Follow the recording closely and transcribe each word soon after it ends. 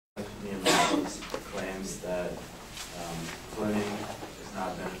Miyama's claims that cloning is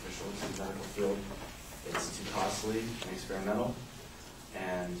not beneficial to the medical field. It's too costly and experimental,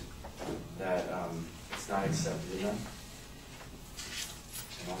 and that it's not accepted enough,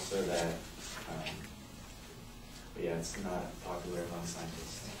 and also that it's not popular among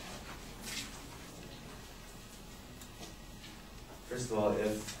scientists. First of all,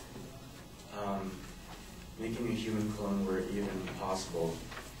 if making a human clone were even possible,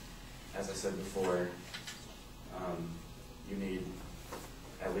 as I said before, you need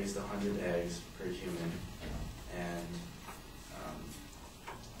at least 100 eggs per human, and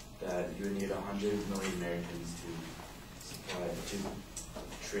that you would need 100 million Americans to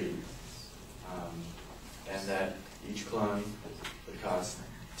treat, and that each clone would cost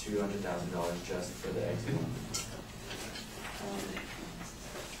 $200,000 just for the eggs alone.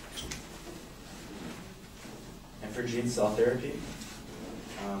 And for gene cell therapy,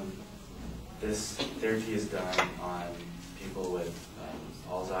 this therapy is done on people with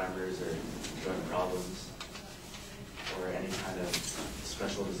Alzheimer's or drug problems or any kind of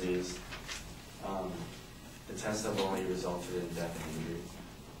special disease. The tests have only resulted in death and injury.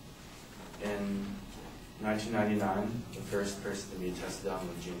 In 1999, the first person to be tested on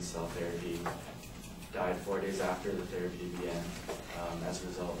with gene cell therapy died 4 days after the therapy began as a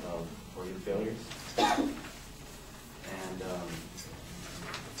result of organ failures. And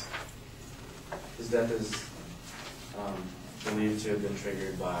his death is believed to have been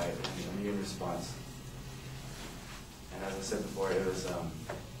triggered by an immune response. And as I said before,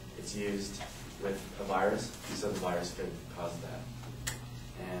 it's used with a virus, so the virus could cause that.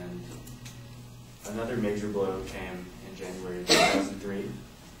 And another major blow came in January 2003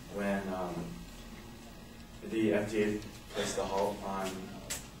 when the FDA placed a halt on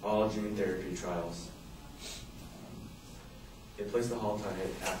all gene therapy trials. They placed a halt on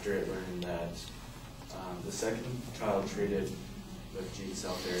it after it learned that the second trial treated with gene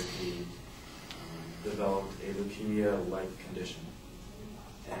cell therapy developed a leukemia-like condition.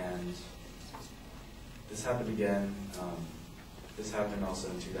 And this happened again. This happened also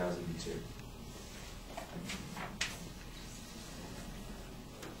in 2002.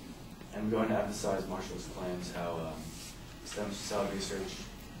 I'm going to emphasize Marshall's claims how stem cell research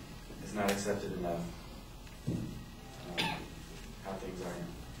is not accepted enough, how things are now.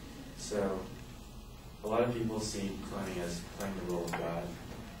 So, a lot of people see cloning as playing the role of God,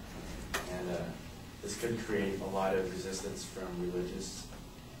 and this could create a lot of resistance from religious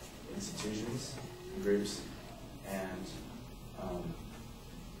institutions and groups, and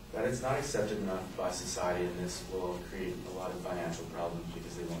that it's not accepted enough by society, and this will create a lot of financial problems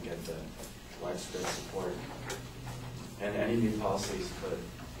because they won't get the widespread support. And any new policies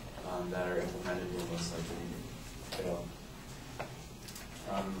that are implemented will most likely fail.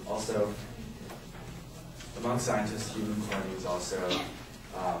 Also, among scientists, human cloning is also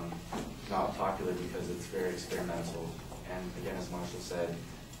not popular because it's very experimental. And again, as Marshall said,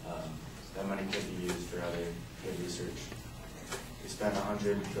 that money could be used for other good research. We spend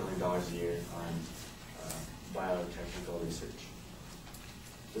 $100 billion a year on biotechnical research.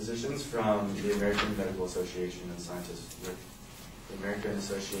 Physicians from the American Medical Association and scientists with the American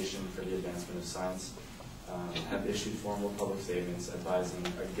Association for the Advancement of Science have issued formal public statements advising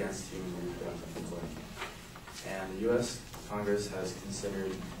against human reproductive cloning. And the U.S. Congress has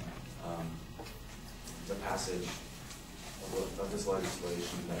considered the passage of this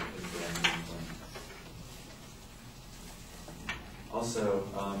legislation that could ban human cloning. Also,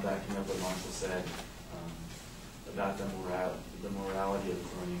 backing up what Marshall said about the morality of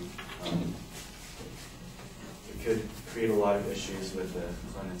cloning, it could create a lot of issues with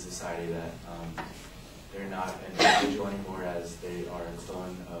the clone in society that they're not an individual anymore, as they are a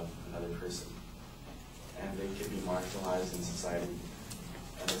clone of another person. And they could be marginalized in society,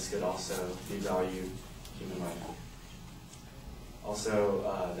 and this could also devalue human life. Also,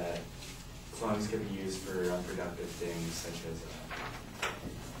 that clones could be used for unproductive things such as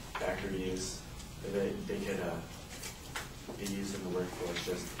factory use. They could be used in the workforce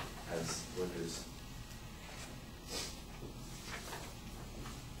just as workers.